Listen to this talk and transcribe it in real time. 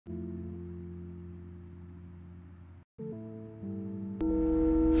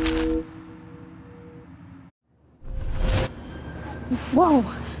Whoa!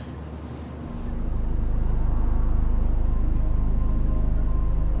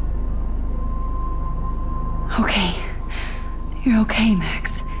 Okay. You're okay,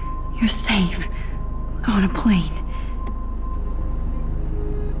 Max. You're safe. On a plane.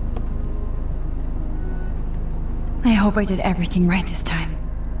 I hope I did everything right this time.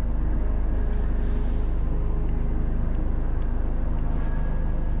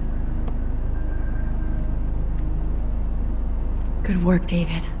 Good work,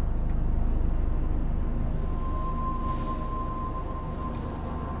 David.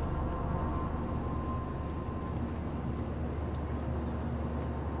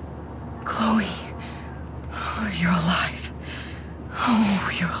 Chloe. Oh, you're alive.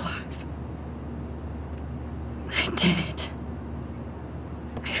 Oh, you're alive. I did it.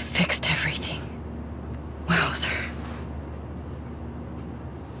 I fixed everything. Wowzer.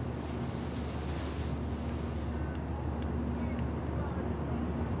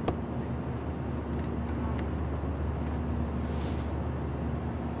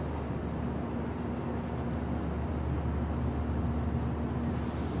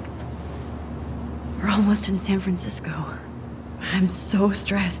 We're almost in San Francisco. I'm so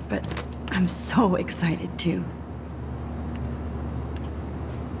stressed, but I'm so excited too.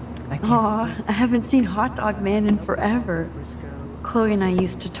 Aw, I haven't seen Hot Dog Man in forever. Chloe and I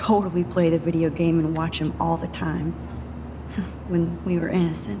used to totally play the video game and watch him all the time. When we were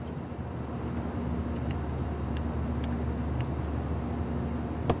innocent.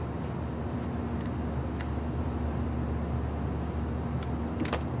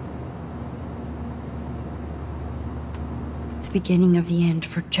 The beginning of the end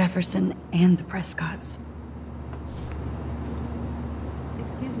for Jefferson and the Prescotts.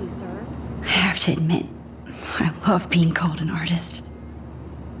 Excuse me, sir. I have to admit, I love being called an artist.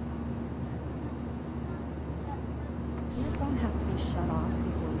 Your phone has to be shut off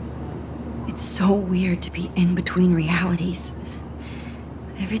before we send. It's so weird to be in between realities.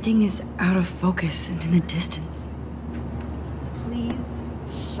 Everything is out of focus and in the distance. Please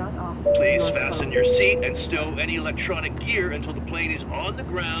shut off. Please your fasten phone. your seat and stow any electronic gear until the plane is on the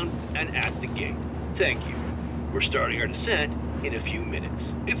ground and at the gate. Thank you. We're starting our descent in a few minutes.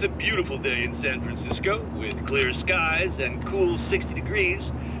 It's a beautiful day in San Francisco with clear skies and cool 60 degrees.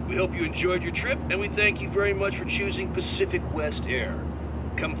 We hope you enjoyed your trip and we thank you very much for choosing Pacific West Air.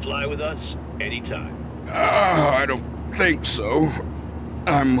 Come fly with us anytime. I don't think so.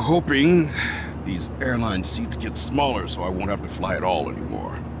 I'm hoping these airline seats get smaller so I won't have to fly at all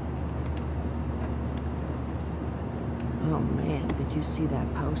anymore. Oh man, did you see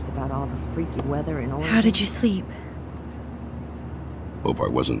that post about all the freaky weather in Oregon? How did you sleep? Hope I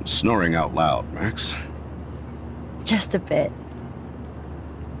wasn't snoring out loud, Max. Just a bit.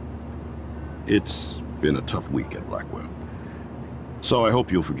 It's been a tough week at Blackwell. So I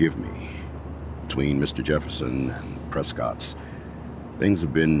hope you'll forgive me. Between Mr. Jefferson and Prescott's, things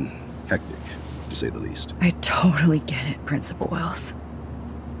have been hectic, to say the least. I totally get it, Principal Wells.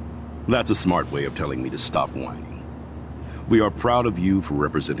 That's a smart way of telling me to stop whining. We are proud of you for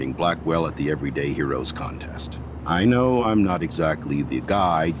representing Blackwell at the Everyday Heroes contest. I know I'm not exactly the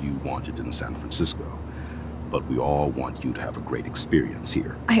guide you wanted in San Francisco, but we all want you to have a great experience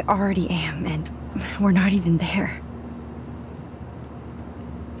here. I already am, and we're not even there.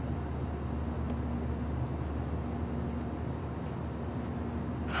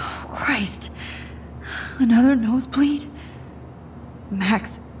 Oh, Christ. Another nosebleed?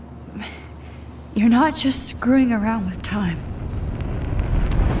 Max, you're not just screwing around with time.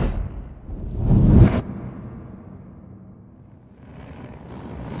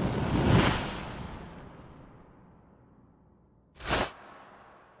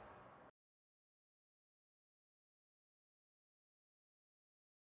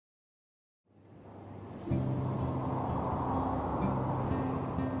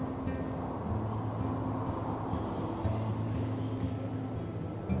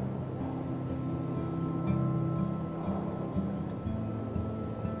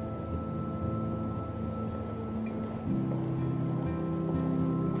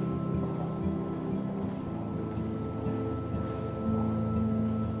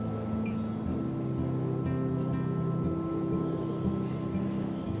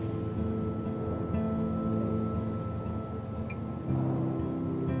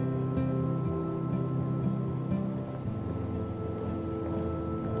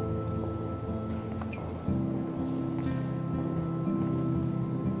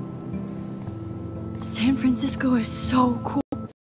 San Francisco is so cool.